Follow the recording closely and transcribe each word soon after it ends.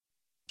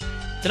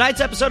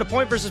Tonight's episode of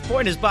Point vs.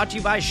 Point is brought to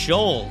you by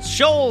Scholl's.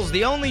 Scholl's,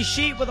 the only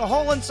sheet with a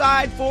hole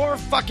inside for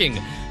fucking.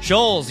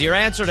 Scholl's, your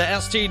answer to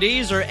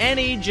STDs or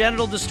any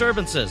genital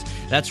disturbances.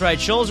 That's right,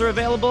 Scholl's are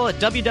available at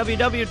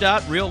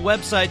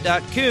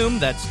www.realwebsite.com.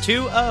 That's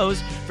 2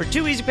 O's for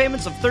 2 easy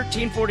payments of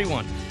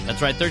 $13.41.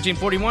 That's right,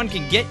 $13.41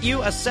 can get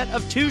you a set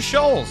of 2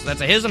 Scholl's.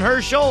 That's a his and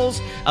hers Scholl's.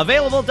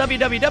 Available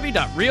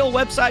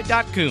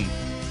www.realwebsite.com.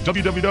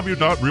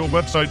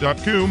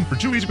 www.realwebsite.com for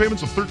 2 easy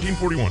payments of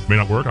 $13.41. May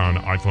not work on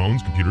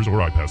iPhones, computers, or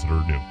iPads that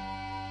are new.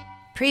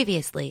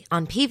 Previously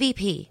on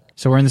PvP.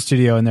 So we're in the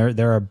studio, and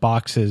there are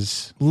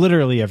boxes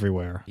literally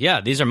everywhere.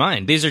 Yeah, these are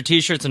mine. These are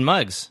T-shirts and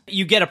mugs.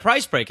 You get a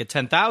price break at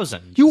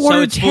 10,000. You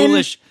ordered so it's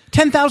foolish.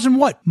 10,000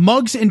 what?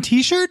 Mugs and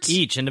T-shirts?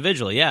 Each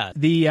individually, yeah.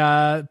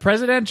 The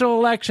presidential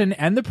election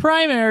and the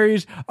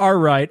primaries are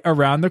right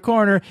around the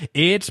corner.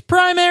 It's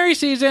primary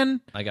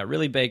season. I got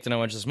really baked and I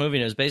watched this movie,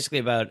 and it was basically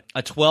about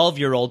a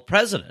 12-year-old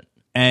president.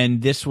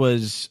 And this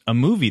was a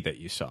movie that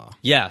you saw.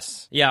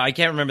 Yes. Yeah, I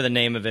can't remember the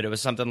name of it. It was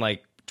something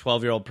like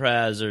 12-year-old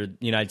Prez or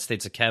United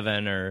States of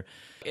Kevin or...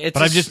 But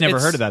I've just never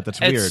heard of that. That's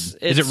weird.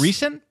 Is it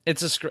recent?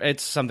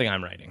 It's something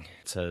I'm writing.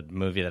 It's a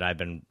movie that I've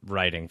been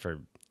writing for,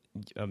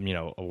 a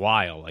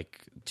while, like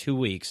 2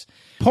 weeks.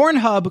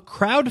 Pornhub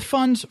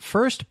crowdfunds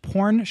first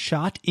porn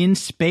shot in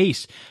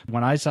space.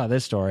 When I saw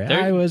this story,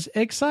 I was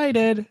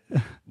excited.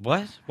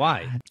 What?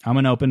 Why? I'm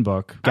an open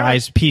book.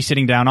 Guys pee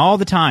sitting down all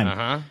the time.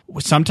 Uh-huh.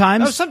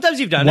 Sometimes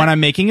you've done it. When I'm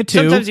making a 2.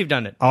 Sometimes you've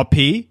done it. I'll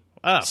pee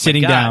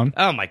sitting down.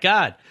 Oh, my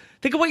God.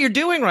 Think of what you're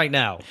doing right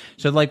now.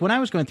 So, like, when I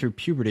was going through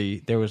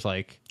puberty, there was,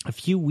 like, a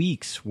few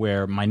weeks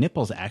where my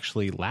nipples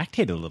actually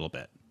lactated a little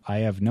bit. I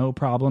have no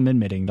problem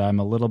admitting that I'm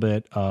a little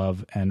bit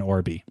of an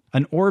Orby.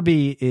 An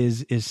Orby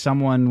is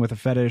someone with a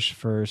fetish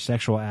for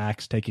sexual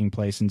acts taking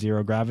place in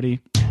zero gravity.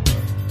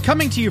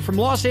 Coming to you from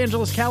Los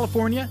Angeles,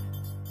 California,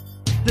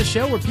 the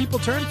show where people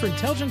turn for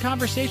intelligent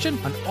conversation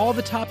on all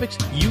the topics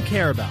you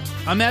care about.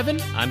 I'm Evan.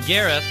 I'm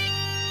Gareth.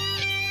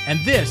 And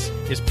this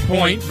is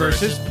Point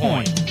versus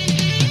Point.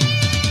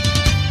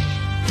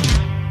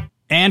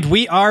 And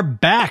we are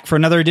back for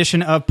another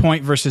edition of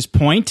Point versus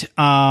Point.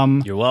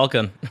 You're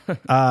welcome.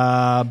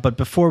 But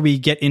before we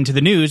get into the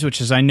news, which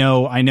is I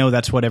know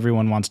that's what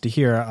everyone wants to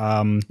hear.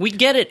 We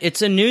get it.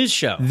 It's a news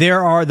show.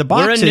 There are the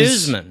boxes. We're a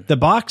newsman. The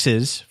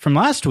boxes from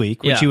last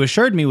week, which you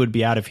assured me would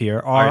be out of here,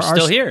 are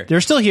still here. They're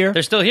still here.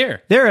 They're still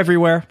here. They're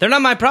everywhere. They're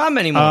not my problem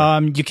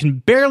anymore. You can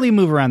barely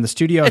move around the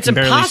studio. It's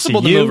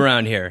impossible to move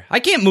around here.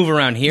 I can't move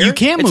around here. You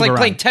can't move around. It's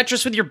like playing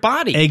Tetris with your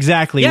body.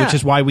 Exactly, which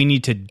is why we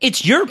need to...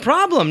 It's your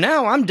problem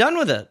now. I'm done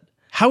with it.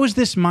 How is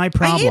this my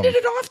problem? I handed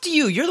it off to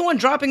you. You're the one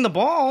dropping the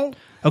ball.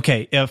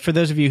 Okay, for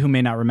those of you who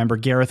may not remember,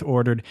 Gareth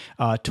ordered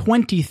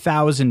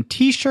 20,000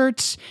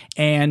 T-shirts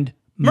and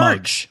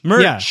merch.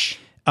 Yeah.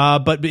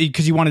 But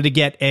because you wanted to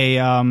get a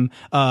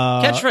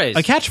catchphrase,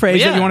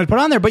 that you wanted to put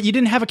on there, but you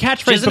didn't have a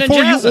catchphrase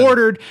before you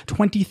ordered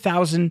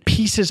 20,000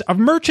 pieces of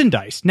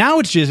merchandise. Now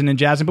it's Jizzin' and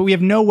Jazzin', but we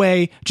have no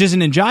way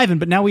Jizzin' and Jivin',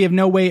 but now we have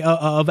no way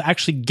of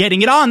actually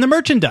getting it on the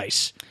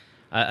merchandise.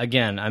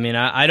 Again, I mean,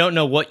 I don't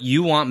know what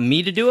you want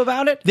me to do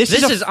about it. This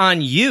is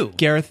on you.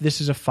 Gareth, this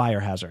is a fire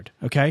hazard,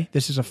 okay?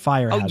 This is a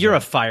fire hazard. Oh, you're a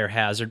fire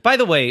hazard. By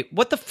the way,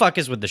 what the fuck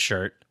is with the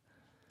shirt?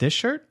 This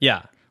shirt?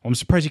 Yeah. Well, I'm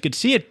surprised you could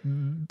see it,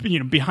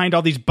 behind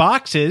all these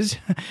boxes,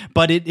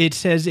 but it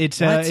says it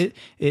says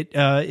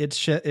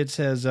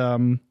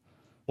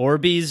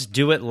Orbeez,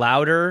 do it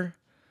louder,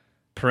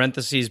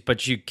 parentheses,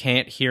 but you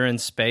can't hear in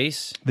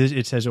space.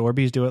 It says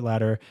Orbeez, do it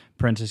louder,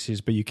 parentheses,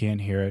 but you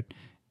can't hear it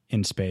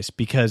in space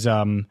because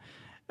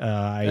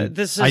I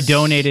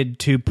donated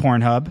to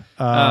Pornhub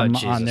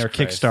on their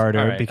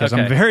Kickstarter because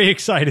I'm very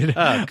excited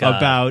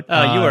about.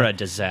 You are a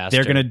disaster.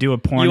 They're going to do a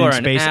porn in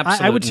space.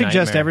 I would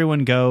suggest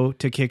everyone go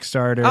to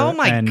Kickstarter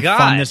and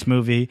fund this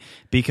movie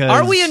because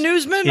are we a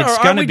newsman or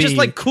are we just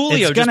like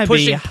Coolio just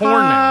pushing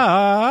porn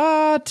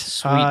now?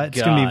 It's going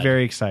to be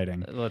very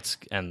exciting. Let's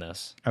end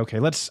this. Okay,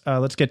 let's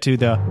get to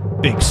the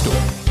big story.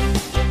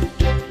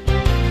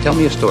 Tell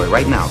me a story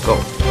right now. Go.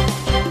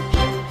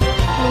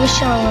 I wish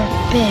I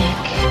were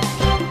big.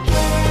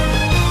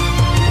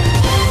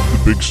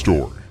 The big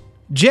story.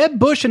 Jeb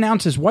Bush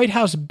announces White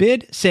House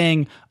bid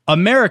saying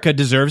America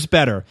deserves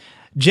better.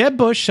 Jeb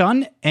Bush,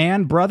 son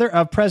and brother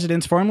of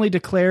presidents, formally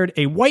declared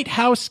a White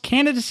House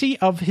candidacy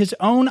of his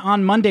own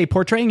on Monday,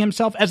 portraying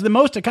himself as the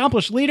most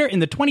accomplished leader in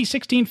the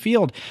 2016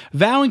 field,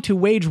 vowing to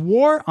wage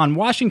war on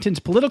Washington's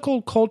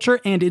political culture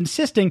and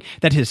insisting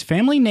that his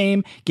family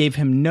name gave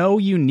him no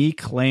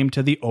unique claim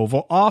to the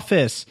Oval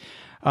Office.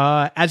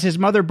 As his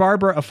mother,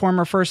 Barbara, a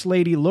former First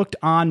Lady, looked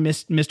on,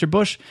 Mr.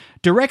 Bush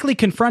directly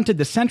confronted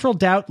the central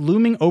doubt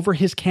looming over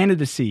his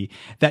candidacy,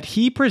 that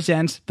he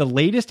presents the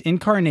latest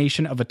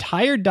incarnation of a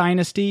tired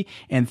dynasty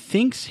and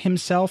thinks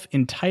himself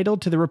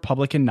entitled to the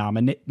Republican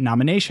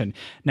nomination.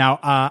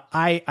 Now,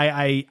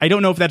 I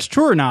don't know if that's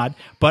true or not,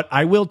 but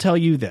I will tell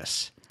you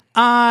this.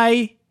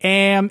 I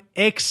am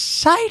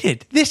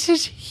excited. This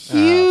is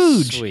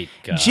huge. Sweet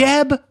God.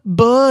 Jeb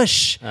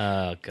Bush.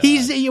 Oh, God.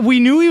 We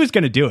knew he was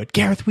going to do it.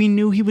 Gareth, we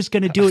knew he was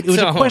going to do it. It was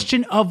a Don't.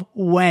 question of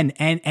when.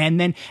 And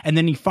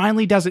then he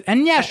finally does it.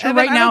 And yeah, sure, Evan,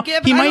 right I now, don't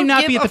give- he I might don't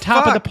not give be at a the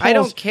top of the fuck. polls. I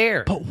don't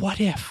care. But what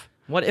if?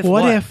 What if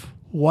What what? if?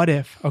 What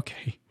if?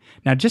 Okay.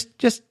 Now,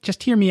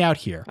 just hear me out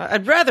here.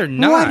 I'd rather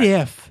not. What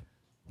if?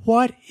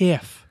 What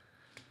if?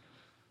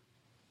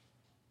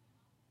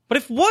 What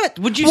if what?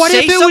 Would you What say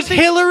if it was something?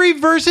 Hillary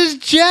versus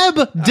Jeb?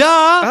 Duh.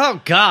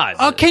 Oh,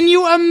 God. Can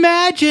you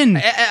imagine?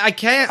 I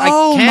can't.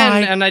 Oh, I can, my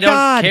and I don't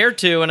God. care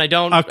to, and I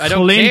don't. A I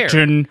don't care.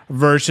 Clinton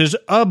versus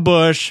a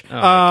Bush.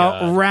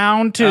 God.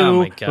 Round 2. Oh,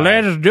 my God.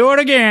 Let's do it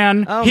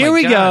again. Oh, Here my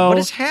we God. go. What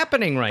is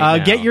happening right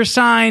now? Get your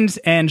signs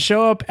and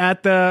show up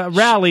at the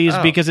rallies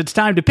because it's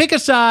time to pick a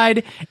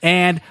side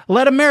and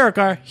let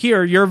America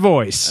hear your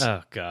voice.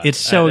 Oh, God. It's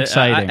so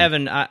exciting.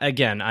 Evan,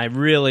 again,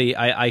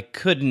 I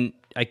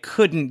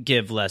couldn't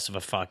give less of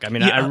a fuck. I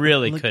mean, I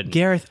really look, couldn't.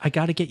 Gareth, I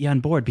got to get you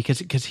on board because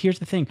here's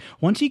the thing.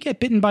 Once you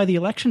get bitten by the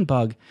election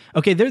bug,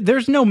 okay,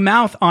 there's no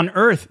mouth on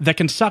earth that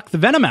can suck the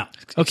venom out.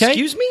 Okay,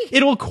 Excuse me?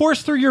 It'll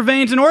course through your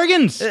veins and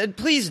organs.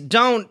 Please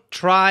don't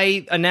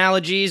try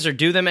analogies or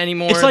do them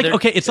anymore. It's like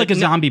They're- it's like a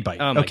zombie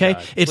bite. Oh my Okay,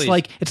 God, it's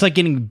please. like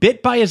getting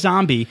bit by a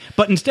zombie,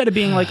 but instead of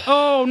being like,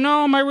 oh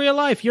no, my real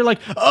life, you're like,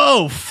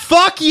 oh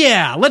fuck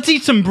yeah, let's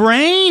eat some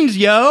brains,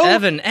 yo.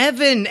 Evan,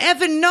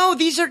 no,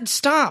 these are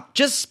stop.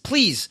 Just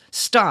please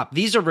stop.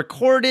 These are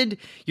recorded.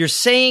 You're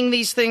saying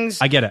these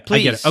things. I get it.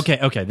 Please. I get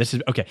it. Okay. This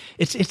is okay.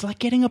 It's like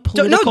getting a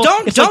political.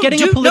 don't It's like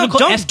getting a political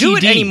don't STD. do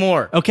it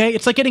anymore. Okay,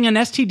 it's like getting an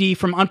STD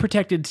from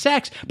unprotected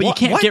sex, but you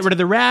can't What? get rid of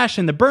the rash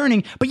and the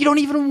burning. But you don't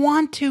even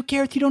want to,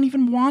 Gareth. You don't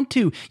even want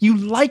to. You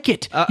like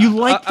it. You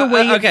like the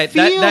way okay, it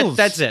feels.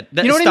 that's it.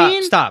 You know stop, what I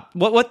mean? Stop.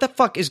 What the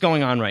fuck is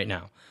going on right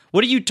now?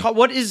 What are you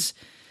what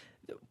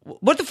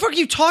the fuck are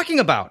you talking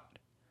about?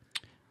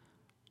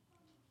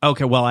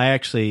 Okay, well, I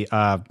actually,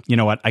 you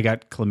know what? I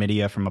got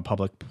chlamydia from a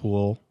public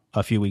pool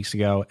a few weeks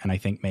ago, and I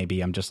think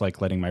maybe I'm just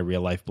like letting my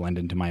real life blend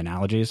into my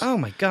analogies. Oh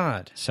my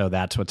God. So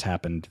that's what's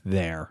happened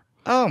there.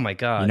 Oh my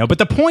God. You know, but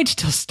the point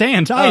still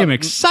stands. I am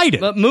excited.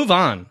 But move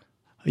on.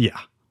 Yeah.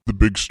 The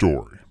big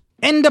story.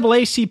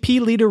 NAACP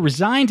leader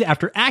resigns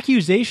after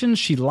accusations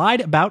she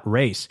lied about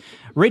race.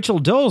 Rachel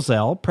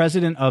Dolezal,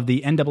 president of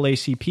the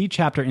NAACP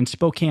chapter in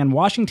Spokane,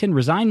 Washington,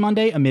 resigned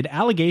Monday amid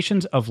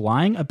allegations of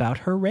lying about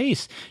her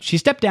race. She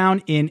stepped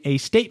down in a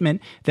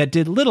statement that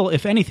did little,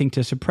 if anything,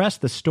 to suppress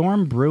the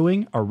storm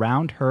brewing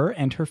around her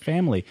and her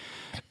family.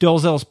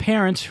 Dolezal's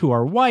parents, who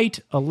are white,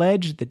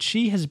 allege that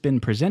she has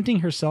been presenting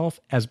herself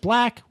as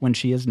black when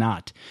she is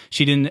not.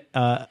 She didn't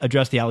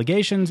address the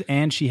allegations,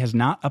 and she has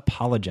not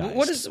apologized.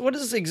 What is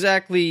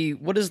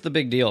the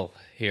big deal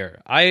here?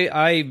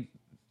 I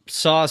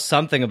saw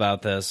something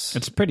about this.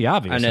 It's pretty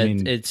obvious. And I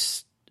mean,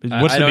 it's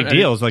what's the big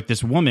deal? Is like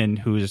this woman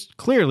who is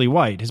clearly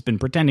white has been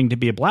pretending to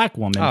be a black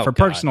woman for God.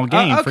 personal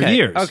gain for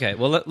years. Okay,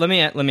 well let me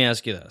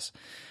ask you this: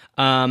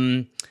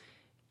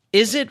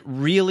 is it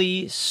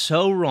really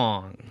so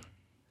wrong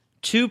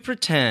to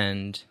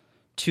pretend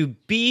to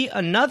be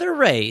another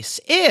race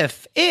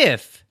if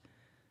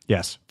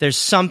Yes. there's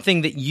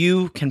something that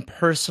you can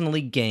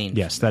personally gain?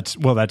 Yes. That's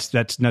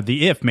not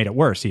the if made it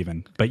worse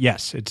even. But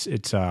yes, it's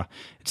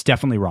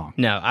definitely wrong.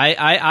 No,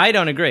 I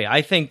don't agree.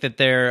 I think that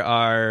there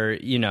are,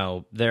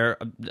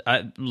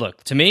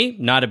 look, to me,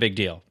 not a big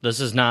deal. This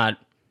is not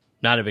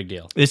a big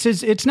deal.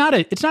 It's not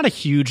a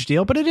huge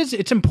deal, but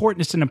it's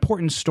important. It's an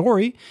important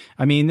story.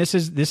 I mean, this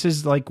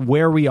is like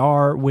where we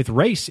are with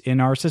race in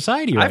our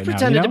society right now. I've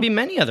pretended you know? to be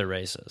many other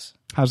races.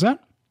 How's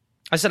that?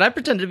 I said I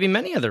pretended to be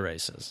many other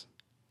races.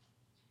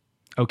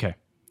 Okay.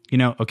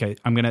 Okay,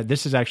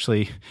 this is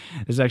actually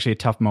a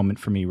tough moment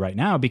for me right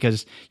now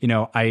because,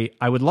 I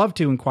would love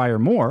to inquire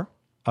more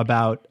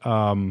about,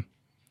 Do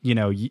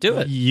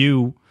it.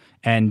 you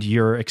and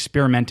your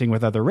experimenting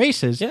with other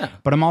races. Yeah.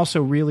 But I'm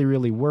also really,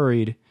 really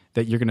worried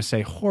that you're going to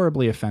say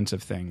horribly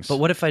offensive things. But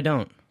what if I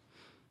don't?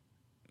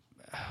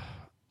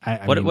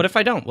 What if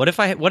I don't? What if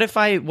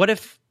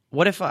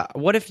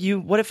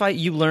you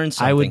learn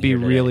something? I would be here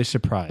today? really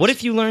surprised. What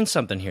if you learned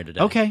something here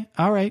today? Okay.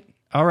 All right.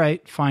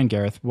 Fine,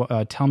 Gareth.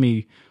 Tell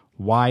me,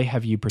 why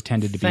have you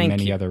pretended to be Thank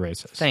many you. other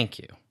races? Thank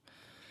you.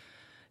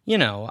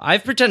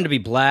 I've pretended to be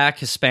black,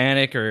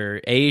 Hispanic, or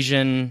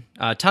Asian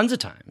tons of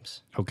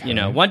times. Okay.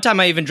 One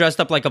time I even dressed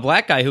up like a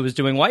black guy who was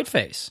doing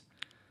whiteface.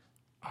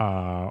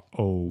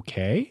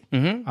 Okay.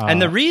 Mm-hmm.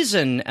 And the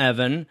reason,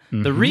 Evan,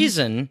 the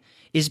reason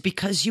is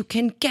because you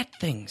can get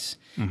things.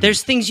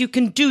 There's things you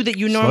can do that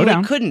you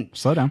normally couldn't.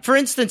 Slow down. For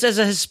instance, as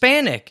a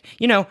Hispanic,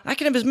 I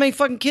can have as many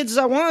fucking kids as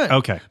I want.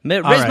 Okay.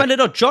 Raise All right. my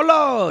little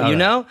cholo,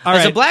 right. All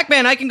As a right. black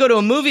man, I can go to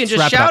a movie and just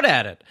wrap it shout up.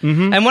 at it.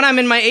 And when I'm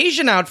in my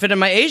Asian outfit and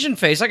my Asian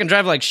face, I can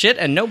drive like shit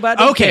and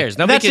nobody Okay. cares.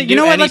 Nobody That's can it. do You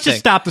know what? anything. Let's just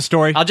stop the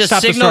story. I'll just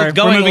Stop the signal story. We're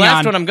going moving left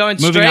on. when I'm going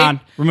Moving straight. on.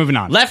 We're moving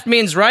on. Left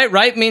means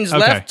right means Okay.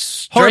 left,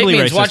 straight Horribly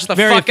means racist. watch the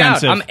Very fuck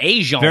offensive. out. I'm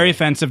Asian. Very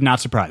offensive. Not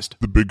surprised.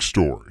 The big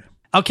story.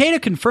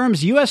 Al-Qaeda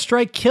confirms U.S.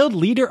 strike killed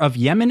leader of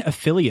Yemen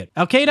affiliate.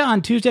 Al-Qaeda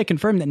on Tuesday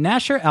confirmed that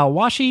Nasser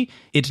al-Washi,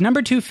 its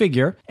number 2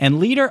 figure and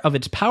leader of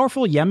its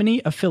powerful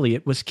Yemeni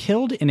affiliate, was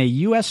killed in a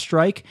U.S.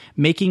 strike,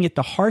 making it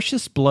the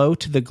harshest blow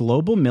to the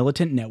global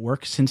militant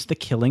network since the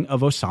killing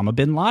of Osama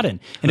bin Laden.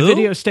 In a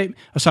video statement,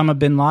 Osama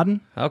bin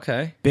Laden?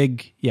 Okay.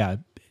 Big, yeah.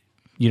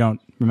 You don't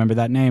remember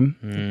that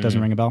name?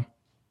 Doesn't ring a bell?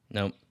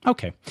 Nope.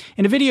 Okay.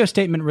 In a video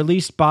statement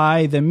released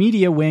by the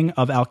media wing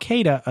of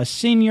Al-Qaeda, a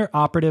senior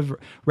operative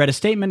read a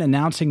statement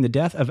announcing the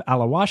death of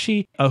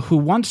al-Awashi, who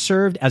once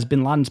served as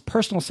bin Laden's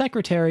personal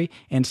secretary,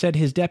 and said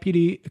his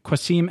deputy,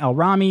 Qasim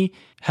al-Rami,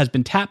 has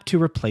been tapped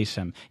to replace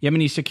him.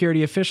 Yemeni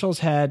security officials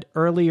had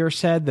earlier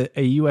said that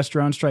a U.S.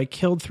 drone strike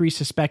killed 3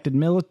 suspected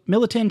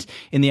militants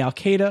in the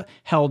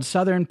Al-Qaeda-held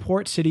southern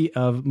port city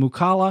of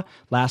Mukalla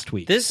last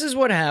week. This is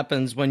what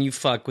happens when you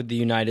fuck with the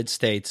United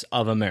States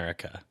of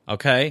America,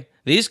 okay?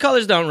 These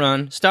colors don't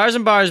run. Stars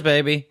and bars,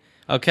 baby.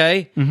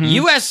 Okay?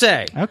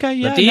 USA. Okay,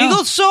 yeah, Let the no.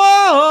 eagle soar!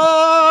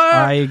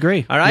 I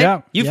agree. All right?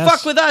 Yeah, You yes.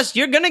 fuck with us,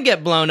 you're going to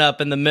get blown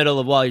up in the middle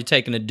of while you're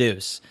taking a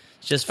deuce.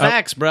 It's just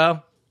facts,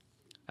 bro.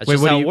 That's Wait,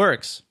 just what how do it you-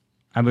 works.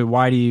 I mean,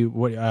 why do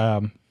you...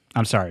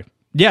 I'm sorry.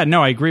 Yeah,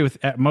 no, I agree with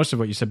most of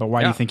what you said, but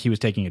why do you think he was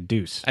taking a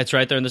deuce? That's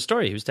right there in the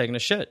story. He was taking a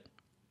shit.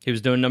 He was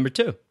doing number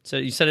 2. So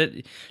you said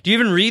it. Do you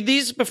even read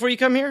these before you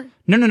come here?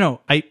 No.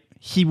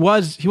 He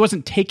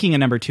wasn't taking a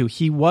number 2.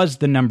 He was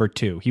the number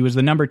 2. He was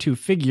the number 2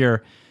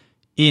 figure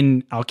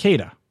in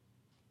Al-Qaeda.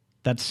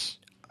 That's...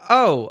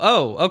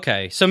 Oh,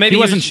 okay. So maybe He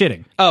wasn't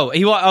shitting. Oh,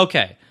 he was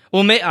okay.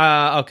 Well,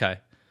 okay.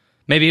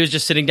 Maybe he was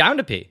just sitting down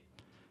to pee.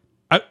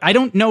 I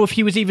don't know if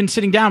he was even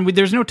sitting down.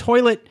 There's no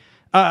toilet.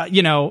 There's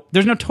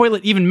no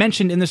toilet even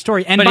mentioned in the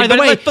story. And by the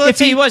way, let's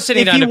say he was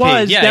sitting down to pee.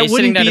 Yeah, that he's sitting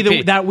wouldn't down be to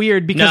pee. that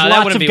weird because No, that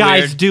lots wouldn't of be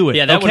guys weird. do it.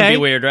 Yeah, that okay? wouldn't be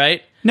weird,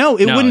 right? No,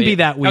 it wouldn't be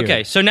that weird.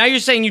 Okay, so now you're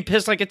saying you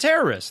pissed like a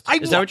terrorist.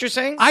 Is that what you're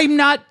saying? I'm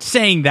not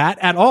saying that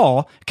at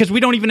all because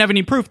we don't even have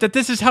any proof that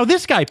this is how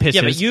this guy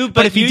pisses. Yeah,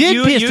 but if he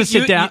did piss to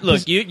sit down,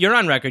 look, you're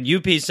on record. You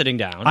pee sitting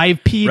down. I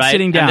peed right?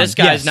 sitting down. And this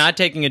guy's yes. not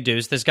taking a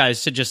deuce. This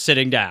guy's just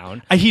sitting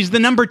down. He's the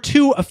number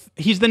 2.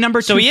 He's the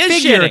number 2. So he is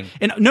figure. shitting.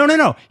 And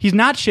no, he's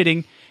not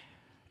shitting.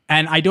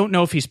 And I don't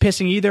know if he's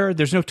pissing either.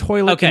 There's no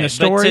toilet in the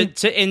story.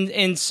 But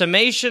in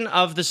summation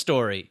of the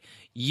story,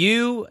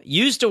 you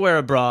used to wear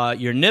a bra,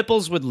 your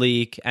nipples would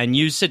leak, and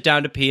you sit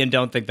down to pee and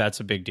don't think that's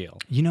a big deal.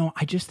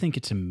 I just think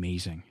it's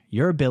amazing.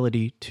 Your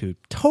ability to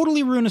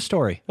totally ruin a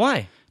story.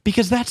 Why?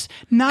 Because that's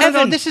not Evan, at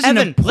all. This is an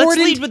important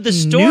let's lead with the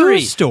story.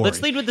 news story.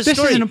 Let's lead with the this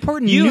story. This is an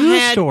important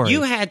news story.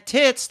 You had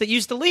tits that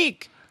used to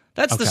leak.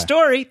 That's the Okay.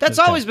 story. That's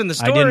Okay. always been the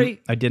story.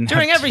 I didn't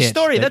During have every tits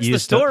story, that that's the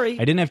used to- story.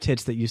 I didn't have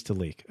tits that used to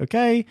leak.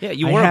 Okay. Yeah,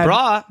 you I wore a had-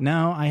 bra.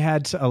 No, I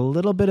had a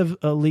little bit of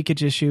a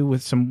leakage issue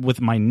with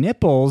my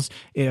nipples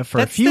for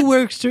a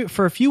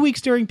few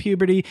weeks during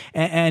puberty,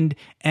 and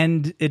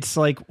it's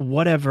like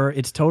whatever.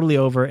 It's totally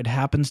over. It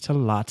happens to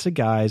lots of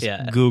guys.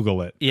 Yeah.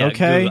 Google it. Yeah,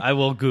 okay. I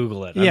will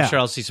Google it. Yeah. I'm sure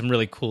I'll see some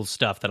really cool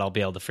stuff that I'll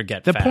be able to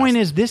forget The fast. point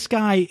is, this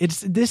guy.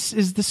 This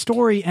is the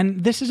story,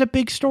 and this is a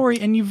big story,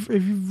 and you've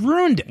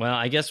ruined it. Well,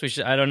 I guess we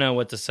should. I don't know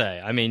what to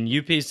say. I mean,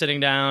 UP sitting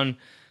down.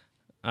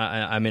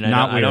 I mean,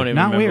 Not I weird. don't even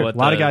Not remember weird. what a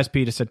lot of guys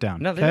pee to sit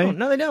down. No, they okay? don't.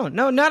 No, they don't.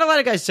 No, not a lot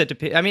of guys sit to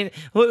pee. I mean,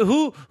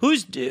 who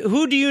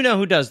do you know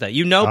who does that?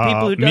 You know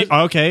people who does.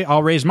 Okay,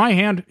 I'll raise my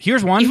hand.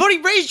 Here's one. You've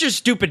already raised your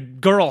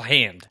stupid girl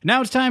hand.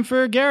 Now it's time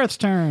for Garrett's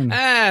turn.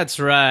 That's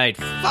right.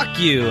 Fuck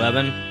you,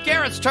 Evan.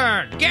 Garrett's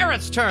turn.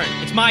 Garrett's turn.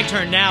 It's my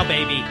turn now,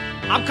 baby.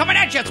 I'm coming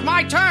at you. It's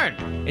my turn.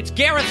 It's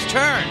Garrett's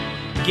turn.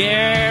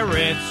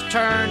 Garrett's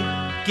turn.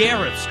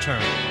 Garrett's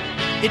turn.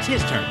 It's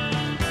his turn.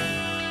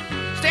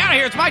 Stay out of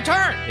here. It's my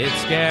turn.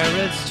 It's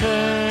Garrett's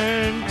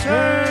turn.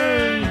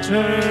 Turn,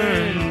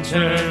 turn,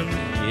 turn.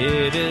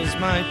 It is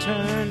my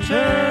turn.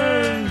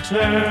 Turn,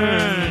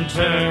 turn,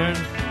 turn.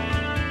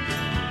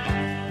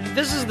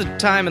 This is the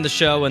time in the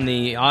show when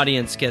the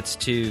audience gets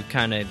to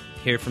kind of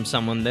hear from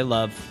someone they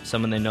love,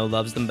 someone they know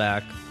loves them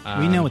back.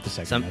 We know what the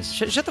segment is.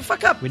 Shut the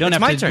fuck up. We don't It's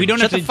have my to- turn. we don't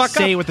Shut have the to fuck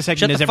say up. what the segment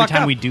Shut is the every fuck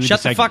time up. we do the Shut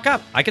the segment. fuck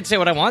up. I can say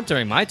what I want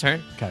during my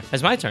turn. Okay.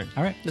 It's my turn.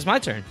 All right. It's my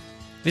turn.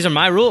 These are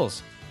my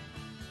rules.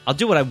 I'll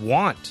do what I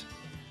want.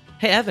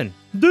 Hey, Evan.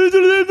 Fuck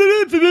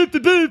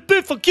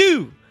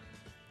you.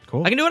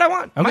 Cool. I can do what I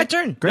want. Okay. My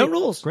turn. Great. No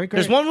rules. Great.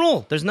 There's one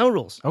rule. There's no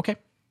rules. Okay.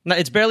 No,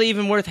 it's barely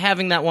even worth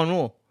having that one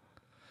rule.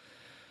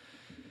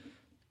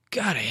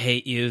 God, I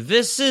hate you.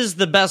 This is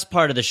the best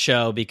part of the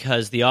show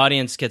because the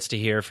audience gets to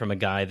hear from a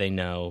guy they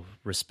know,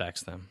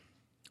 respects them,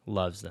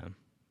 loves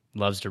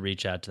to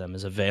reach out to them,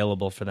 is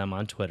available for them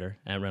on Twitter,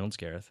 at Reynolds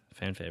Gareth,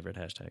 fan favorite,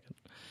 hashtag it.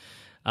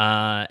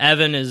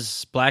 Evan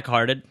is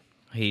black-hearted.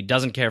 He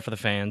doesn't care for the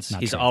fans.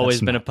 Not He's true. always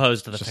That's been not-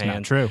 opposed to the it's just fans.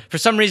 not true. For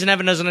some reason,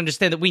 Evan doesn't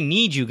understand that we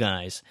need you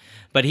guys.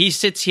 But he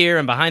sits here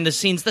and behind the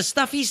scenes, the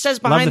stuff he says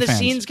behind the the fans.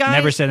 scenes, guys.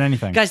 Never said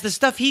anything. Guys, the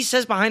stuff he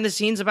says behind the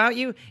scenes about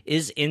you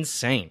is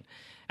insane.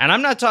 And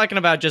I'm not talking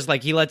about just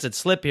like he lets it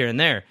slip here and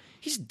there.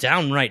 He's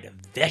downright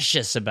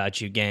vicious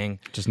about you, gang.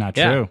 Just not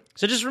Yeah. true.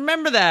 So just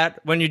remember that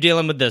when you're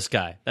dealing with this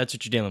guy. That's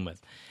what you're dealing with.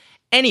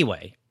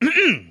 Anyway,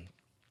 I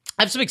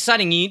have some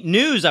exciting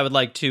news I would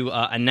like to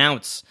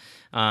announce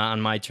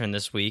on my turn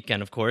this week.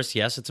 And of course,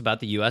 yes, it's about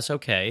the U.S.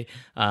 OK.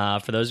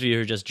 For those of you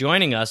who are just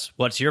joining us,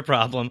 what's your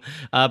problem?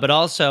 But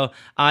also,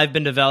 I've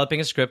been developing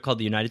a script called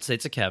The United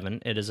States of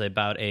Kevin. It is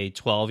about a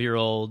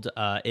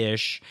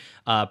 12-year-old-ish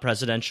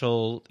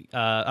presidential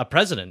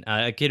president,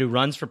 a kid who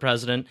runs for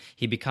president.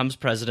 He becomes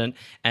president,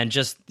 and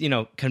just,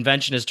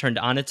 convention is turned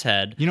on its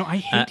head. I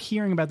hate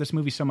hearing about this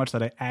movie so much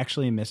that I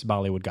actually miss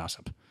Bollywood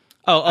gossip.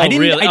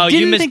 Really?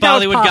 You miss think that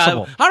was Bollywood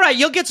possible. gossip? All right,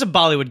 you'll get some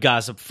Bollywood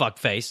gossip,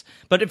 fuckface.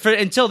 But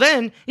until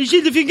then, you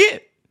should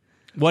forget.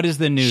 What is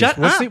the news? Shut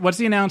up. What's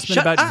the announcement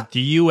Shut about up.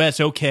 the U.S.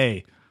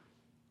 OK?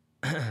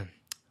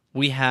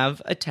 We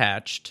have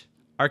attached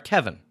our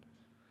Kevin.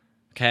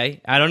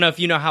 Okay? I don't know if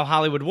you know how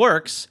Hollywood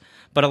works,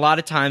 but a lot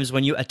of times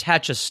when you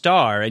attach a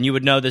star, and you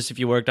would know this if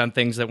you worked on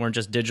things that weren't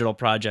just digital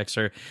projects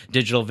or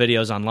digital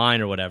videos online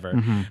or whatever,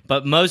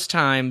 but most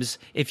times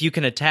if you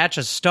can attach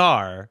a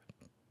star,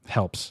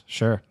 Helps.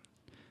 Sure.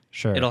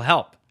 it'll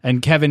help.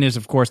 And Kevin is,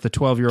 of course, the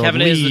 12-year-old Kevin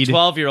lead. is the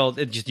 12-year-old.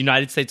 It's just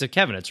United States of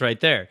Kevin. It's right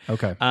there.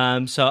 Okay.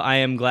 So I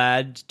am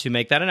glad to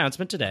make that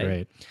announcement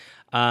today.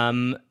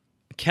 Great.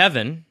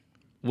 Kevin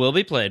will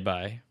be played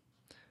by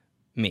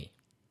me.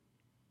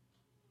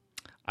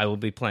 I will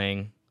be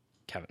playing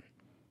Kevin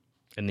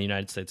in the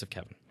United States of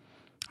Kevin.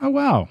 Oh,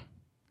 wow.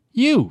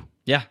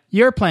 Yeah.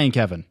 You're playing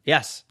Kevin,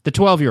 Yes. the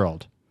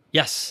 12-year-old.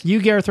 Yes. You,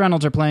 Gareth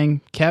Reynolds, are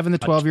playing Kevin, the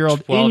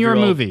 12-year-old, in your 12-year-old.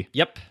 movie.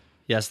 Yep.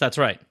 Yes, that's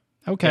right.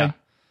 Okay. Yeah.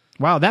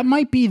 Wow, that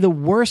might be the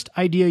worst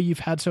idea you've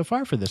had so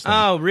far for this thing.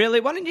 Oh,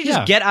 really? Why don't you just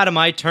Yeah. get out of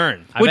my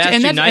turn? I've asked you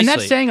nicely. And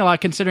that's saying a lot,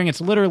 considering it's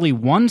literally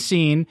one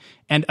scene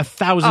and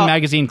 1,000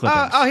 magazine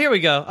clippings. Here we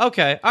go.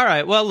 Okay. All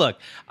right. Well, look,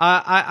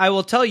 I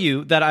will tell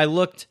you that I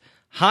looked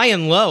high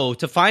and low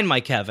to find my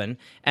Kevin,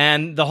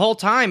 and the whole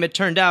time it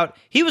turned out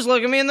he was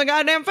looking me in the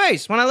goddamn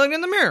face when I looked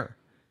in the mirror.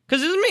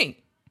 Because it's me.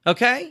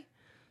 Okay?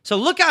 So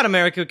look out,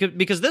 America,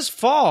 because this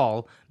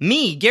fall,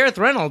 me, Gareth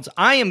Reynolds,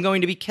 I am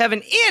going to be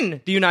Kevin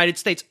in the United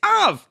States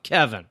of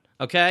Kevin.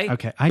 Okay?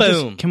 Okay.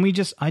 Boom.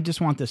 I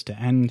just want this to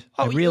end.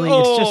 It's just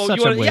Oh, such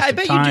you wanna- a waste yeah, I of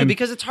bet time. you do,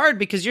 because it's hard,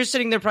 because you're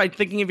sitting there probably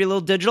thinking of your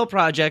little digital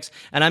projects,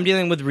 and I'm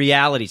dealing with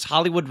realities,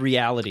 Hollywood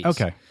realities.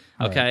 Okay.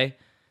 All right. Okay?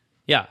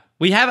 Yeah.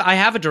 I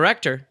have a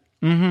director.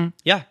 Mm-hmm.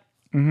 Yeah.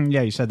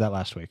 Yeah, you said that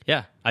last week.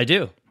 Yeah, I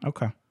do.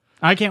 Okay.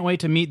 I can't wait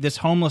to meet this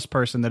homeless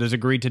person that has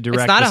agreed to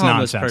direct It's not this a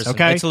homeless nonsense. person.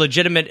 Okay,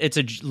 It's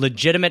a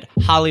legitimate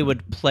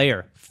Hollywood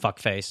player,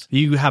 fuckface.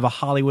 you have a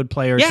Hollywood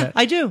player. Yeah,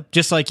 I do.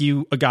 Just like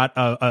you got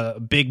a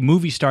big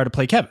movie star to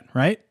play Kevin,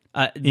 right?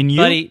 In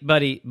you,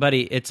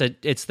 buddy, it's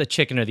the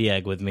chicken or the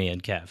egg with me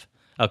and Kev.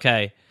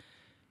 Okay,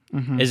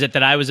 is it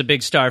that I was a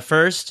big star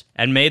first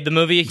and made the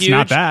movie huge?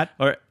 not that.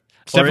 Or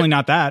it's definitely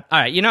not that. All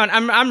right, you know what?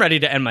 I'm ready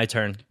to end my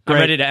turn. I'm Great.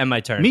 ready to end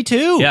my turn. Me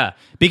too. Yeah.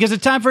 Because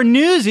it's time for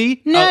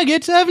Newsy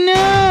Nuggets of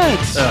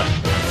Nuts.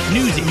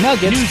 Newsy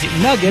Nuggets. Newsy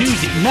Nuggets.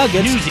 Newsy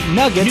Nuggets. Newsy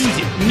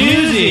Nuggets.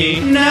 Newsy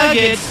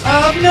Nuggets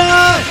of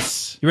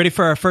Nuts. You ready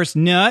for our first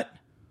nut?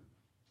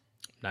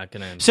 Not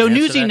gonna. So, answer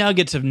Newsy that.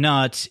 Nuggets of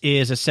Nuts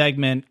is a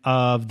segment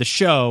of the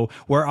show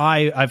where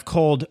I've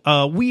culled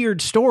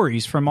weird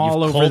stories from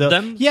all over culled the.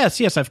 them?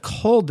 Yes, I've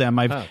culled them.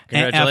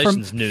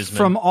 Congratulations, newsman.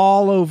 From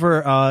all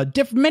over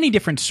many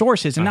different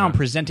sources, and now I'm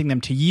presenting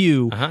them to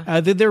you.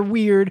 They're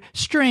weird,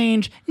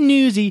 strange,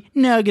 newsy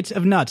nuggets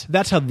of nuts.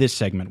 That's how this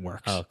segment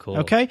works. Oh, cool.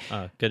 Okay.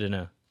 Good to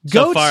know.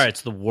 So Goats- far,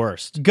 it's the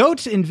worst.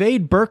 Goats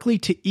invade Berkeley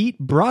to eat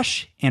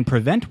brush and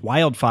prevent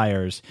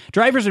wildfires.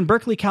 Drivers in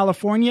Berkeley,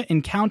 California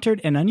encountered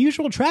an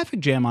unusual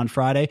traffic jam on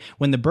Friday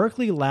when the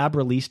Berkeley lab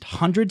released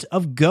hundreds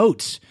of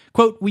goats.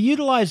 Quote, "We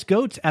utilized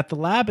goats at the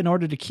lab in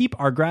order to keep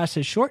our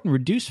grasses short and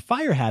reduce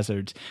fire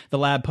hazards," the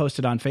lab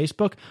posted on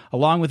Facebook,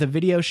 along with a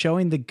video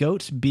showing the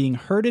goats being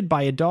herded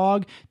by a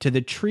dog to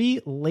the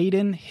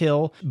tree-laden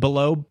hill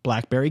below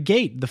Blackberry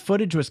Gate. The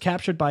footage was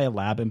captured by a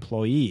lab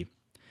employee.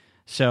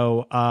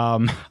 So, I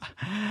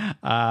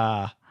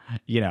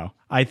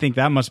think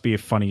that must be a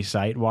funny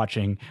sight,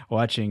 watching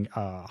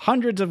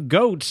hundreds of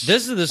goats.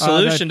 This is the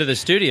solution to the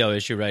studio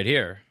issue right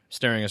here,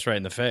 staring us right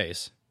in the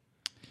face.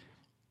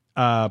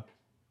 I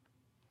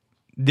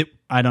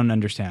don't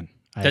understand.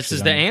 This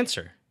is the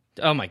answer.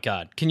 Oh my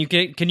God! Can you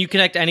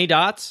connect any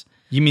dots?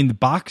 You mean the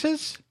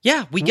boxes?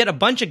 Yeah, we get a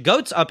bunch of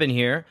goats up in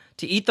here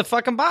to eat the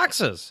fucking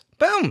boxes.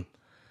 Boom,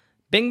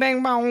 bing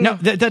bang bong. No,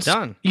 that's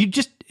done.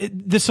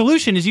 The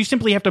solution is you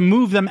simply have to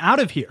move them out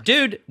of here.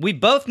 Dude, we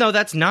both know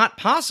that's not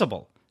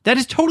possible. That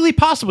is totally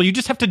possible. You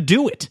just have to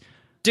do it.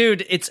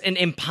 Dude, it's an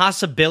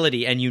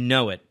impossibility, and you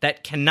know it.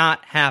 That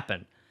cannot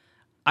happen.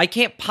 I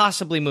can't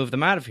possibly move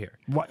them out of here.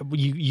 Why,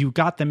 you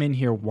got them in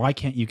here. Why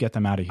can't you get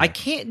them out of here? I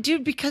can't,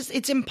 dude, because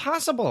it's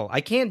impossible.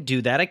 I can't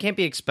do that. I can't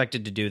be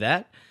expected to do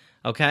that.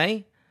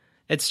 Okay?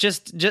 It's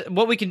just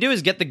what we can do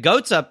is get the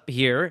goats up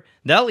here.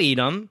 They'll eat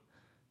them.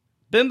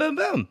 Boom, boom,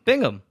 boom. Bing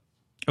them.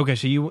 Okay,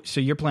 so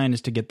your plan is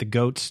to get the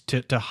goats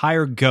to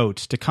hire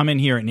goats to come in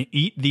here and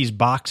eat these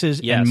boxes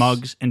Yes. and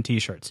mugs and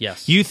T-shirts.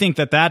 Yes. You think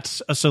that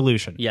that's a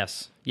solution?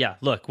 Yes. Yeah.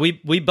 Look, we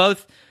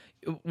both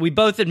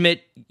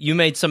admit you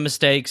made some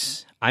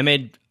mistakes. I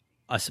made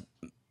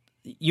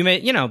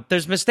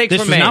there's mistakes This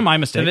were was made. not my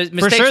mistake. The For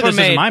mistakes sure were this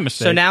isn't made. my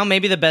mistake. So now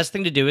maybe the best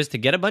thing to do is to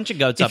get a bunch of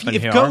goats up in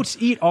here. If goats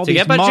eat all to these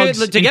get a bunch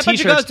mugs of, to and get a bunch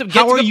of t-shirts, goats, to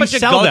how get are a you bunch of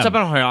sell goats them?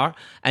 up in here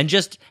and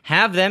just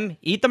have them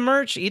eat the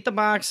merch, eat the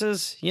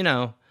boxes,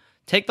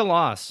 take the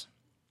loss.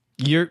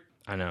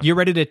 I know. You're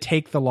ready to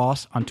take the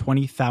loss on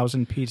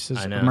 20,000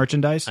 pieces of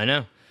merchandise? I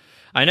know.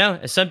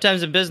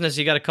 Sometimes in business,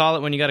 you got to call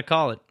it when you got to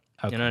call it.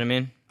 Okay. You know what I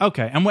mean?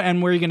 Okay. And where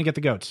are you going to get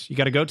the goats? You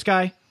got a goats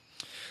guy?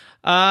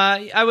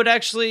 I would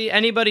actually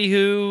anybody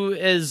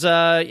who's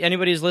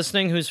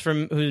listening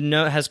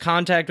has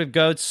contact with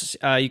goats,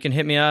 you can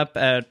hit me up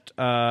at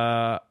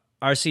rc.com,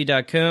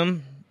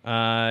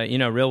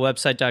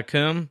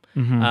 realwebsite.com.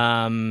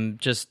 Mm-hmm.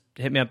 Just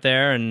hit me up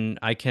there and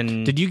I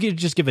can. Did you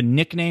just give a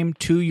nickname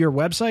to your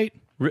website?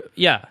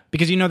 Yeah.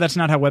 Because that's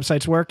not how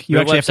websites work. You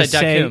actually have to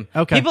say...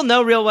 Okay. People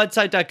know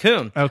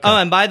realwebsite.com. Okay. Oh,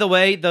 and by the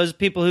way, those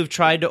people who've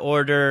tried to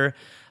order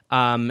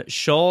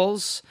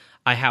Shoals,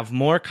 I have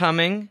more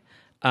coming.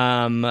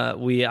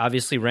 We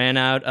obviously ran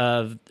out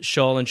of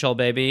Shoal and Shoal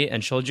Baby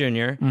and Shoal Jr.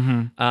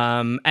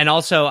 Mm-hmm. And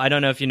also, I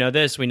don't know if you know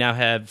this, we now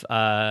have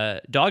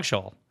Dog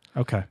Shoal.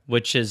 Okay.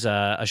 Which is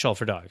a shoal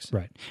for dogs.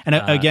 Right. And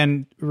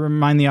again,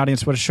 remind the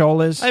audience what a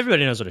shoal is.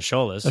 Everybody knows what a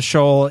shoal is. A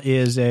shoal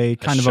is a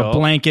kind of a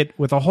blanket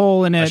with a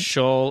hole in it. A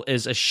shoal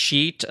is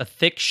a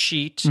thick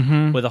sheet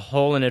with a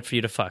hole in it for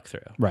you to fuck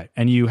through. Right.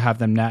 And you have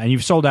them now, and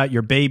you've sold out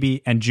your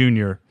baby and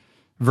junior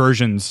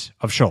versions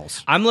of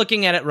shoals. I'm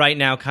looking at it right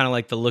now kind of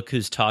like the Look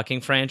Who's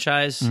Talking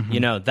franchise.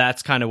 Mm-hmm.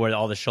 That's kind of where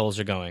all the shoals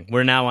are going.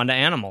 We're now on to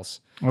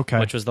animals. Okay.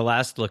 Which was the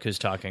last Look Who's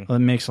Talking. Well, it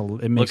makes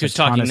Look Who's a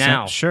ton Talking of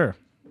now. sense. Sure.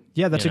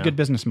 Yeah, that's a good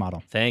business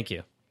model. Thank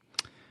you.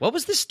 What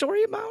was this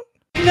story about?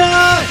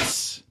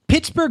 Nuts!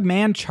 Pittsburgh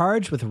man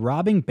charged with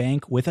robbing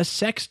bank with a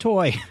sex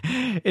toy.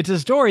 It's a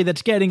story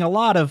that's getting a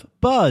lot of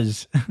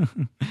buzz.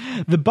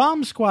 The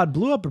bomb squad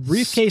blew up a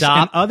briefcase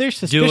and other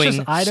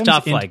suspicious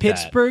items in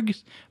Pittsburgh.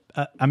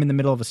 I'm in the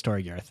middle of a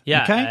story, Gareth.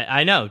 Yeah, okay?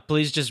 I know.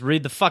 Please just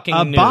read the fucking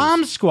news. A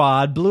bomb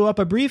squad blew up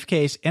a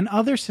briefcase and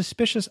other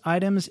suspicious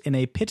items in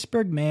a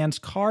Pittsburgh man's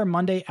car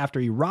Monday after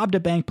he robbed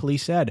a bank,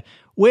 police said,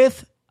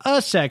 with a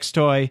sex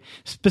toy,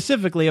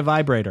 specifically a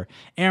vibrator.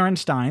 Aaron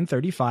Stein,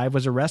 35,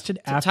 was arrested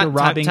after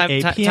robbing a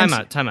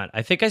PNC. Time out.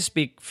 I think I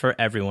speak for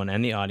everyone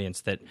and the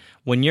audience that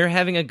when you're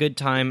having a good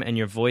time and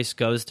your voice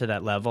goes to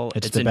that level,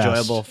 it's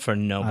enjoyable for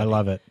nobody. I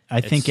love it.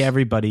 I think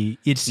everybody...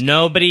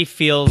 Nobody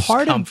feels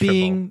part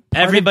comfortable.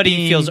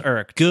 Everybody feels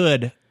irked.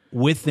 Good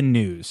with the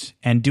news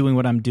and doing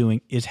what I'm doing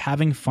is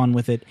having fun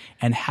with it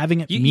and having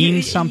it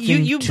mean something to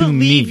me. You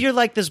believe you're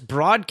like this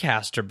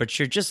broadcaster, but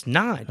you're just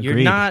not. Agreed.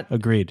 You're not...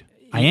 Agreed.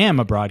 I am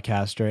a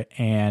broadcaster,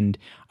 and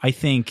I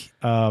think,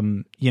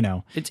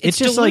 it's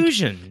just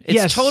delusion.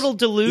 It's total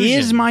delusion.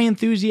 Is my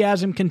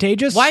enthusiasm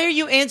contagious? Why are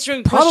you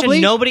answering a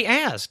question nobody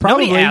asked?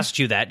 Probably. Nobody asked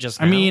you that just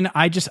now. I mean,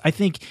 I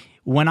think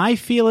when I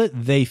feel it,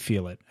 they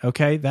feel it.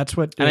 Okay, that's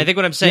what. And I think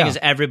what I'm saying is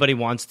everybody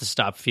wants to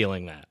stop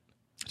feeling that.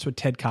 That's what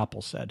Ted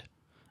Koppel said.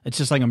 It's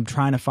just like I'm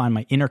trying to find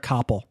my inner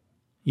Koppel,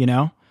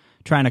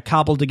 trying to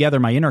cobble together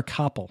my inner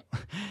Koppel.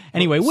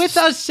 Anyway, with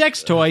a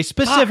sex toy,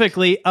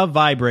 specifically a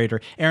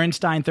vibrator. Aaron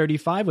Stein,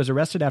 35, was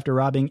arrested after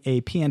robbing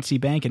a PNC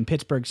bank in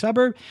Pittsburgh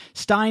suburb.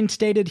 Stein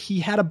stated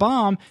he had a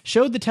bomb,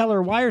 showed the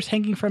teller wires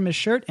hanging from his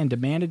shirt, and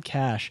demanded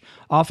cash.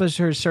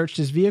 Officers searched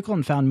his vehicle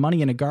and found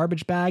money in a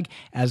garbage bag,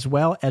 as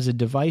well as a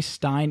device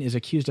Stein is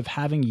accused of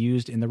having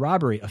used in the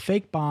robbery. A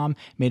fake bomb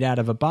made out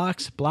of a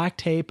box, black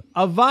tape,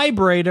 a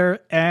vibrator,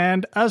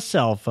 and a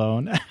cell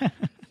phone.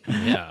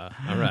 Yeah,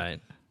 all right.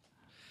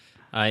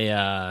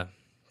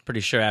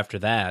 Pretty sure after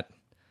that,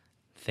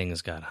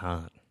 things got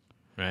hot,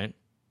 right?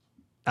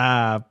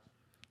 Well,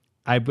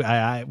 I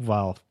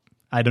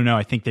don't know.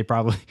 I think they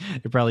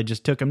probably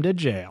just took him to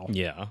jail.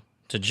 Yeah,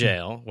 to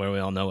jail, where we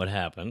all know what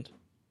happened.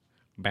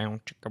 I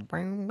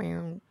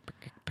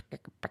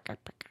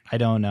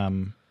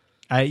don't.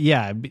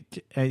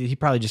 He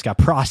probably just got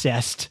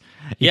processed.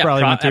 He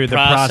probably went through the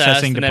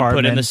processing and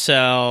department. Then put in the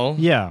cell.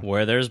 Yeah,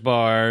 where there's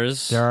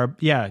bars. There are.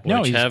 Yeah,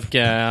 which have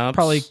gaps.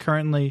 Probably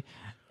currently.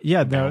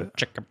 Yeah, I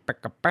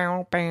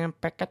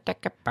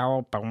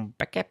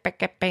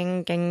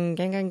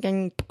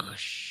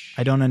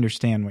don't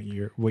understand what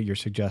you're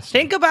suggesting.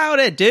 Think about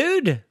it,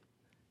 dude.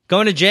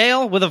 Going to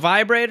jail with a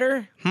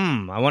vibrator?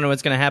 I wonder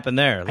what's going to happen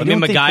there. Let me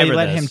MacGyver think they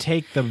let him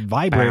take the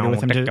vibrator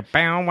with him.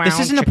 This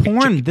isn't a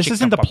porn. This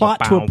isn't the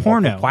plot to a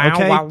porno.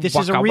 Okay, this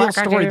is a real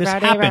story. This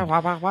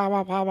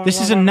happened.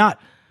 This is a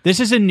nut. This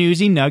is a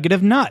newsy nugget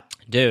of nut,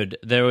 dude.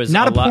 There was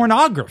not a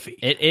pornography.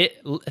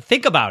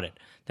 Think about it.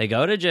 They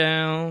go to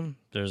jail.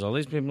 There's all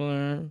these people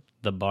there.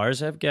 The bars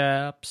have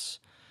gaps.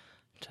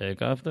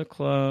 Take off the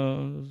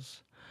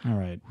clothes. All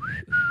right.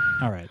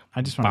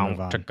 I just want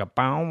to move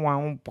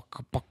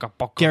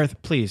on.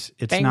 Gareth, please.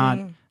 It's Bing. not.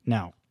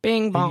 No.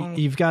 Bing bong.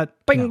 You've got.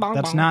 Bing no, bong.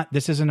 That's bong. not.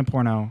 This isn't a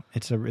porno.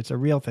 It's a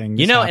real thing.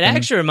 It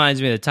actually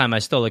reminds me of the time I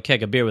stole a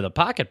keg of beer with a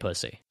pocket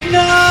pussy.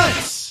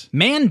 Nuts!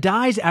 Man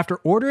dies after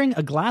ordering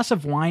a glass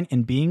of wine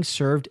and being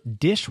served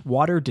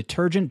dishwater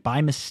detergent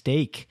by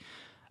mistake.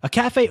 A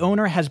cafe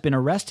owner has been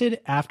arrested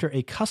after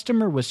a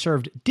customer was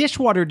served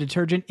dishwater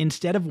detergent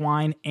instead of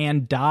wine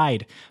and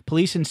died.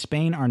 Police in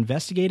Spain are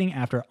investigating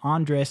after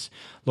Andres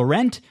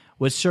Lorente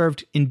was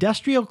served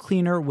industrial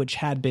cleaner which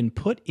had been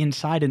put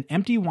inside an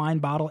empty wine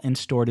bottle and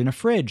stored in a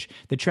fridge.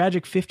 The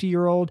tragic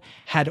 50-year-old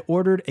had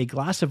ordered a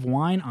glass of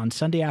wine on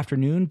Sunday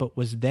afternoon but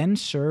was then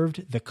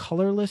served the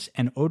colorless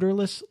and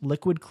odorless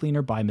liquid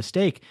cleaner by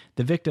mistake.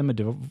 The victim,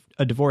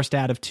 a divorced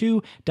dad of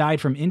 2, died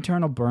from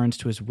internal burns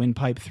to his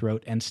windpipe,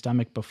 throat, and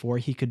stomach before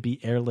he could be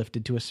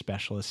airlifted to a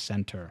specialist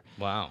center.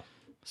 Wow.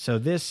 So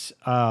this...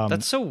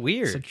 That's so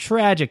weird. It's a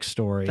tragic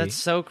story. That's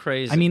so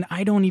crazy. I mean,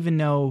 I don't even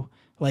know...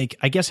 Like,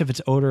 I guess if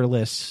it's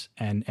odorless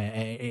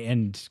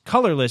and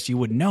colorless, you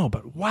would know.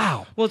 But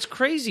wow, well, it's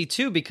crazy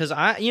too because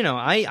I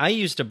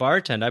used to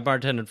bartend. I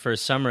bartended for a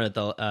summer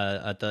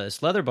at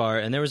this leather bar,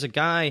 and there was a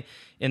guy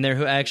in there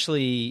who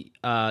actually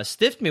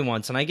stiffed me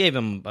once, and I gave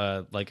him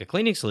like a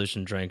cleaning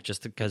solution drink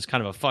just because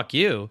kind of a fuck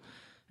you,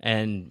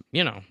 and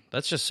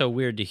that's just so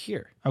weird to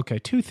hear. Okay,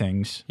 2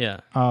 things.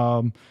 Yeah.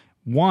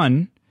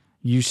 One,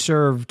 you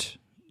served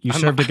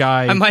a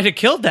guy. I might have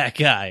killed that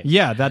guy.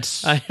 Yeah,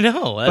 that's. I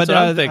know. That's what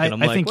I'm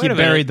thinking. I think you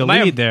buried the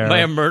lead there. Am I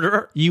a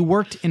murderer? You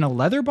worked in a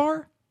leather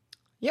bar?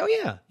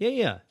 Yeah,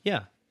 yeah.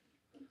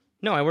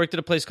 No, I worked at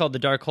a place called the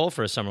Dark Hole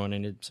for a summer when I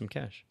needed some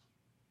cash.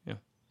 Yeah.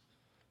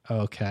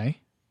 Okay.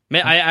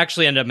 I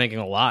actually ended up making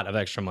a lot of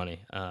extra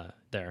money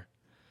there.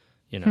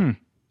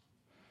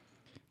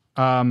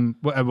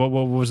 What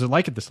was it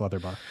like at this leather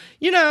bar?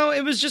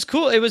 It was just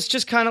cool. It was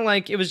just kind of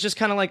like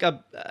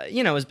a,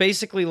 it was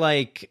basically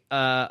like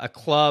a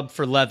club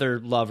for leather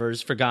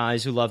lovers, for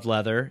guys who loved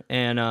leather.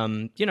 And,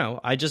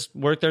 I just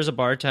worked there as a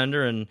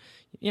bartender and,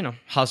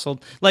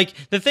 hustled. Like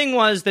the thing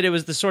was that it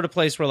was the sort of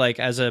place where like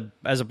as a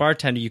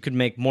bartender, you could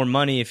make more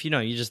money if, you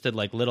just did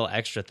like little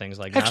extra things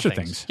like extra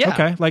nothings. Things. Yeah.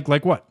 Okay.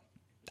 Like what?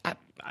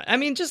 I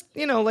mean, just,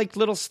 like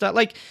little stuff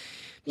like,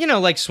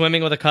 like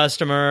swimming with a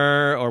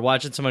customer or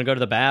watching someone go to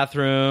the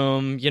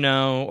bathroom,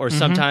 or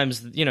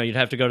sometimes, you'd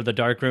have to go to the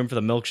dark room for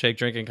the milkshake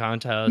drinking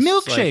contest.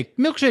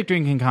 Milkshake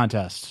drinking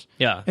contests.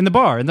 Yeah. In the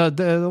bar, in the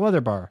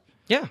leather bar.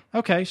 Yeah.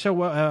 Okay,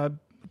 so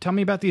tell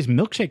me about these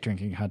milkshake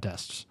drinking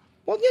contests.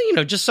 Well,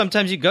 yeah, just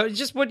sometimes you go,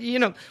 just what,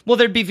 well,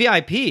 there'd be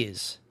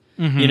VIPs,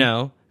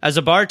 As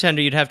a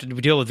bartender, you'd have to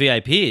deal with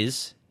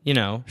VIPs.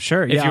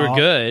 Sure. If you were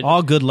good,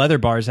 all good leather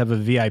bars have a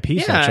VIP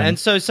section. Yeah, and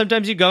so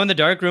sometimes you go in the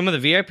dark room with a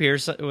VIP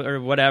or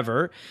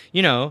whatever,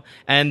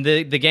 and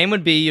the game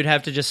would be you'd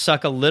have to just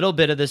suck a little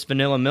bit of this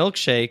vanilla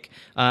milkshake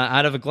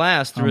out of a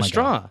glass through a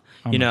straw,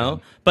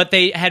 God. But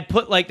they had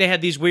they had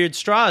these weird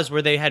straws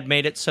where they had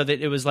made it so that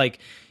it was like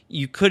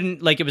you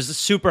couldn't, like it was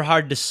super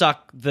hard to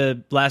suck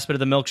the last bit of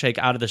the milkshake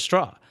out of the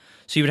straw.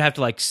 So you would have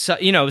to it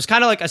was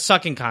kind of like a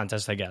sucking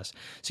contest, I guess.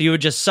 So you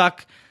would just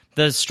suck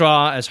the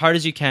straw as hard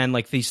as you can,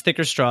 like these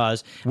thicker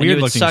straws. Weird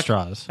looking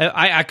straws.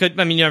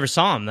 You never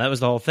saw them. That was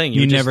the whole thing.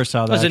 You never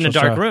saw that. It was in a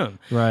dark straw. room.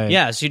 Right.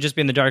 Yeah, so you'd just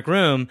be in the dark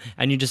room,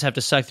 and you just have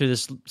to suck through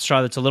this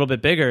straw that's a little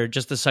bit bigger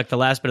just to suck the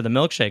last bit of the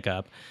milkshake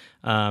up.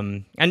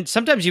 And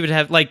sometimes you would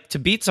have, to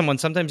beat someone,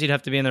 sometimes you'd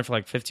have to be in there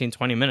for 15,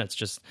 20 minutes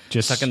just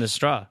sucking the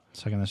straw.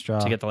 Sucking the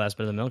straw. To get the last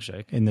bit of the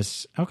milkshake.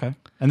 Okay.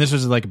 And this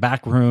was like a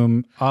back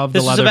room of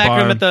the leather bar. This was a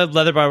back room at the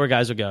leather bar where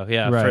guys would go.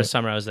 Yeah, right. For a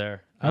summer I was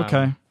there.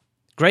 Okay.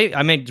 Great.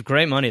 I made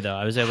great money though.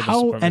 I was able to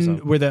support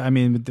myself.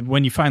 And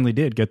when you finally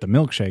did get the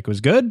milkshake, it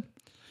was good?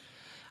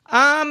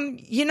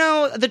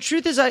 The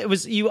truth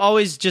is you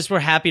always just were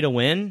happy to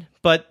win,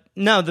 but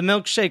no, the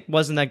milkshake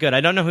wasn't that good.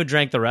 I don't know who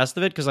drank the rest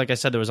of it because like I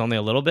said, there was only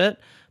a little bit,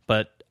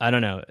 but I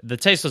don't know. The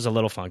taste was a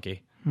little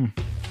funky. Oh,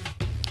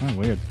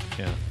 weird.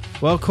 Yeah.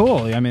 Well,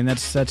 cool. I mean,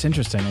 that's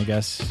interesting, I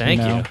guess.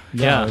 Thank you.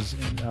 Yeah.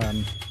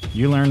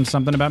 You learned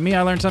something about me.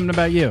 I learned something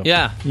about you.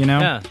 Yeah.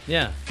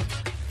 Yeah.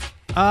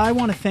 I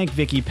want to thank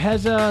Vicky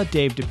Pezza,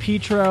 Dave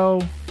DePietro.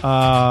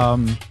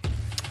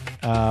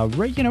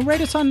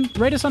 Rate us on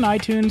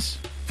iTunes.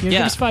 Give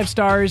us 5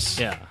 stars.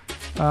 Yeah.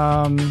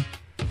 Do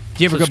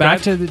you ever go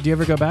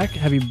back?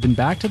 Have you been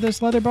back to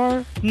this leather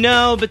bar?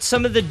 No, but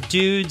some of the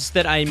dudes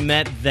that I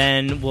met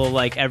then will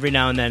every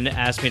now and then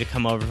ask me to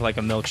come over for a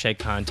milkshake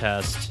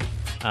contest.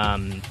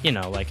 And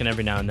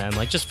every now and then,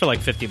 just for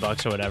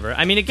 $50 or whatever.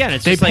 I mean, again,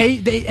 it's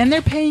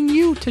they're paying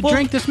you to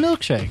drink this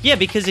milkshake. Yeah,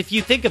 because if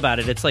you think about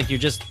it, it's you're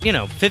just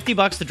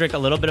 $50 to drink a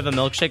little bit of a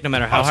milkshake, no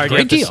matter how hard you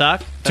have to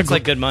suck. That's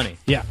good money.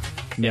 Yeah,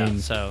 yeah.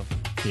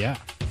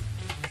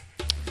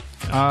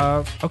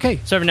 Okay.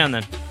 So every now and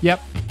then.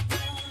 Yep.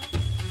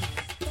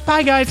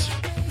 Bye, guys.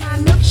 My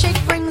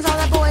milkshake brings all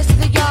the boys to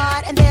the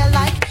yard, and they're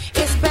like,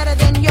 it's better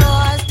than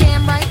yours,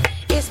 damn right.